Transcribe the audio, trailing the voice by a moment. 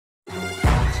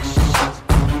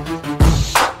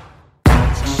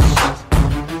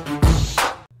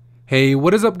Hey,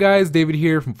 what is up guys, David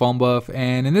here from PhoneBuff,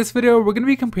 and in this video we're going to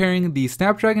be comparing the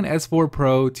Snapdragon S4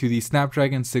 Pro to the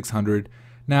Snapdragon 600.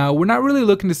 Now we're not really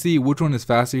looking to see which one is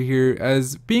faster here,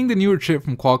 as being the newer chip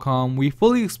from Qualcomm, we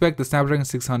fully expect the Snapdragon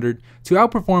 600 to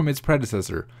outperform its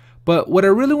predecessor. But what I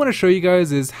really want to show you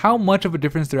guys is how much of a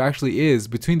difference there actually is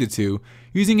between the two,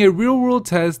 using a real-world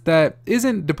test that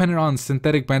isn't dependent on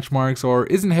synthetic benchmarks or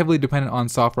isn't heavily dependent on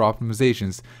software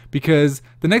optimizations, because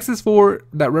the Nexus 4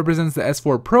 that represents the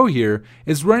S4 Pro here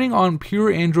is running on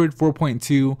pure Android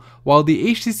 4.2, while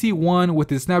the HTC One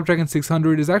with its Snapdragon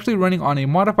 600 is actually running on a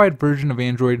modified version of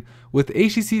Android with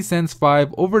HTC Sense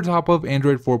 5 over top of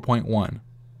Android 4.1.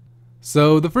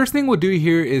 So the first thing we'll do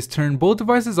here is turn both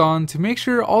devices on to make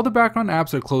sure all the background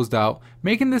apps are closed out,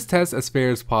 making this test as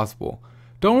fair as possible.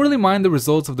 Don't really mind the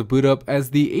results of the boot up, as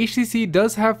the HTC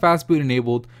does have fast boot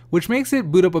enabled, which makes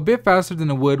it boot up a bit faster than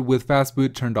it would with fast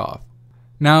boot turned off.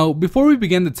 Now before we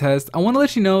begin the test, I want to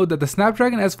let you know that the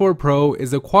Snapdragon S4 Pro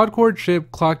is a quad-core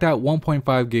chip clocked at 1.5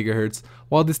 GHz,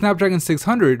 while the Snapdragon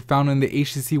 600 found in the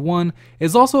HTC One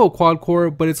is also a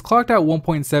quad-core, but it's clocked at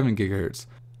 1.7 GHz.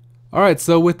 Alright,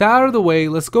 so with that out of the way,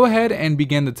 let's go ahead and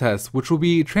begin the test, which will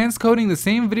be transcoding the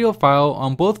same video file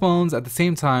on both phones at the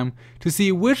same time to see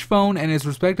which phone and its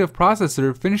respective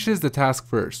processor finishes the task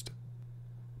first.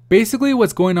 Basically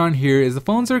what's going on here is the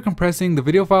phones are compressing the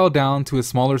video file down to a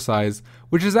smaller size,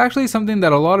 which is actually something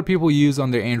that a lot of people use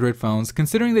on their Android phones,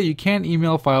 considering that you can't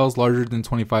email files larger than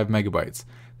 25 megabytes.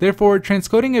 Therefore,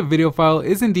 transcoding a video file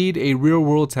is indeed a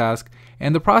real-world task,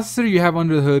 and the processor you have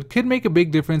under the hood could make a big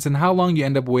difference in how long you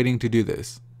end up waiting to do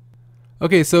this.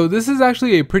 Okay, so this is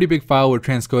actually a pretty big file we're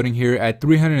transcoding here at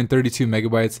 332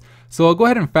 megabytes, so I'll go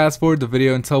ahead and fast forward the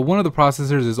video until one of the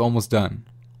processors is almost done.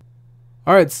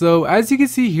 Alright, so as you can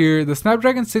see here, the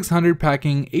Snapdragon 600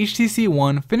 packing HTC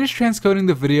One finished transcoding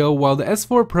the video, while the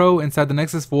S4 Pro inside the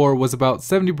Nexus 4 was about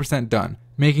 70% done,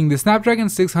 making the Snapdragon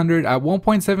 600 at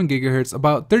 1.7 GHz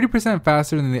about 30%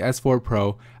 faster than the S4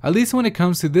 Pro, at least when it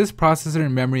comes to this processor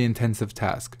and memory intensive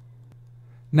task.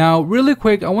 Now really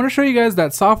quick, I want to show you guys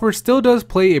that software still does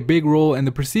play a big role in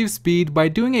the perceived speed by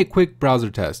doing a quick browser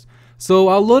test. So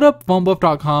I'll load up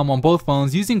phonebuff.com on both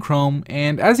phones using Chrome,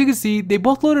 and as you can see, they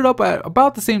both loaded up at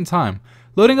about the same time.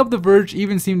 Loading up The Verge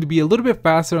even seemed to be a little bit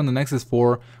faster on the Nexus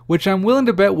 4, which I'm willing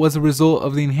to bet was a result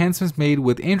of the enhancements made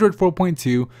with Android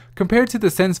 4.2 compared to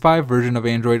the Sense 5 version of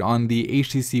Android on the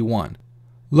HTC One.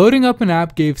 Loading up an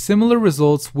app gave similar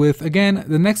results with, again,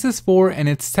 the Nexus 4 and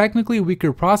its technically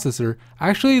weaker processor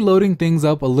actually loading things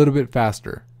up a little bit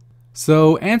faster.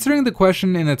 So answering the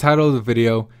question in the title of the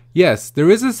video, yes, there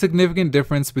is a significant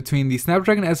difference between the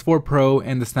Snapdragon S4 Pro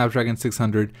and the Snapdragon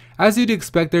 600, as you'd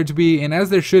expect there to be and as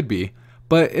there should be,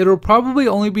 but it'll probably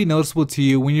only be noticeable to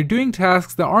you when you're doing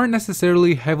tasks that aren't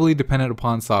necessarily heavily dependent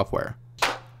upon software.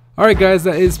 Alright guys,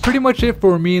 that is pretty much it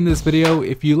for me in this video.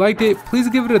 If you liked it, please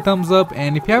give it a thumbs up,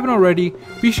 and if you haven't already,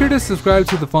 be sure to subscribe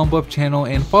to the PhoneBuff channel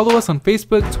and follow us on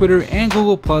Facebook, Twitter, and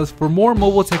Google Plus for more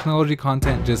mobile technology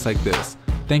content just like this.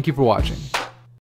 Thank you for watching.